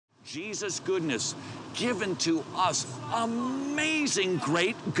Jesus' goodness given to us amazing,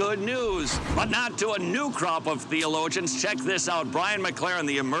 great good news. But not to a new crop of theologians. Check this out. Brian McLaren,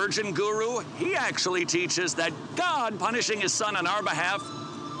 the immersion guru, he actually teaches that God punishing his son on our behalf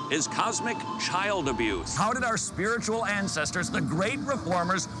is cosmic child abuse. How did our spiritual ancestors, the great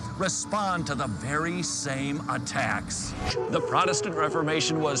reformers, respond to the very same attacks? The Protestant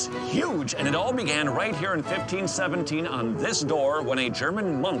Reformation was huge, and it all began right here in 1517 on this door when a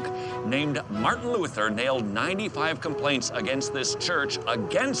German monk named Martin Luther nailed 95 complaints against this church,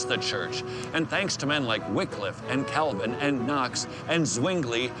 against the church. And thanks to men like Wycliffe and Calvin and Knox and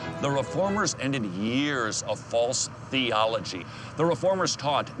Zwingli, the reformers ended years of false theology. The reformers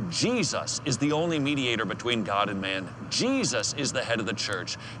taught Jesus is the only mediator between God and man. Jesus is the head of the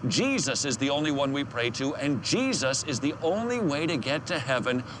church. Jesus is the only one we pray to, and Jesus is the only way to get to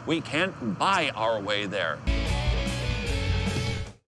heaven. We can't buy our way there.